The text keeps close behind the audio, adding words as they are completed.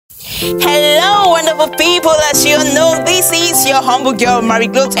Hello, wonderful people. As you know, this is your humble girl, Mary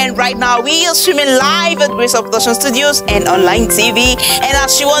Gloat, and right now we are streaming live at Grace of Production Studios and online TV. And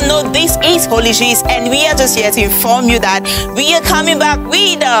as you all know, this is Holygist, and we are just here to inform you that we are coming back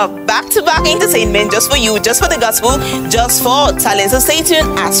with back-to-back entertainment just for you, just for the gospel, just for talent. So stay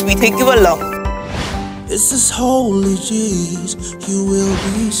tuned as we take you along. This is Holygist, you will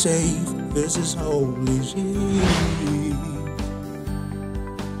be safe. This is Holygist.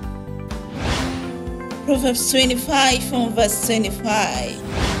 Proverbs 25 from verse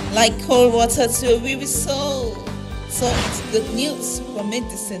 25. Like cold water to a weary soul, so it's good news from a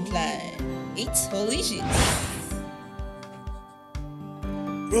distant land. It's Holygist.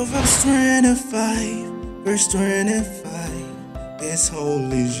 Proverbs 25, verse 25. It's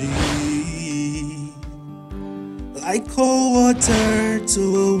Holygist. Like cold water to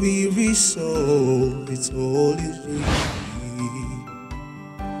a weary soul, it's Holygist.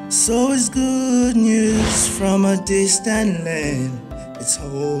 So it's good news from a distant land, it's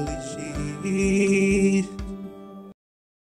Holygist.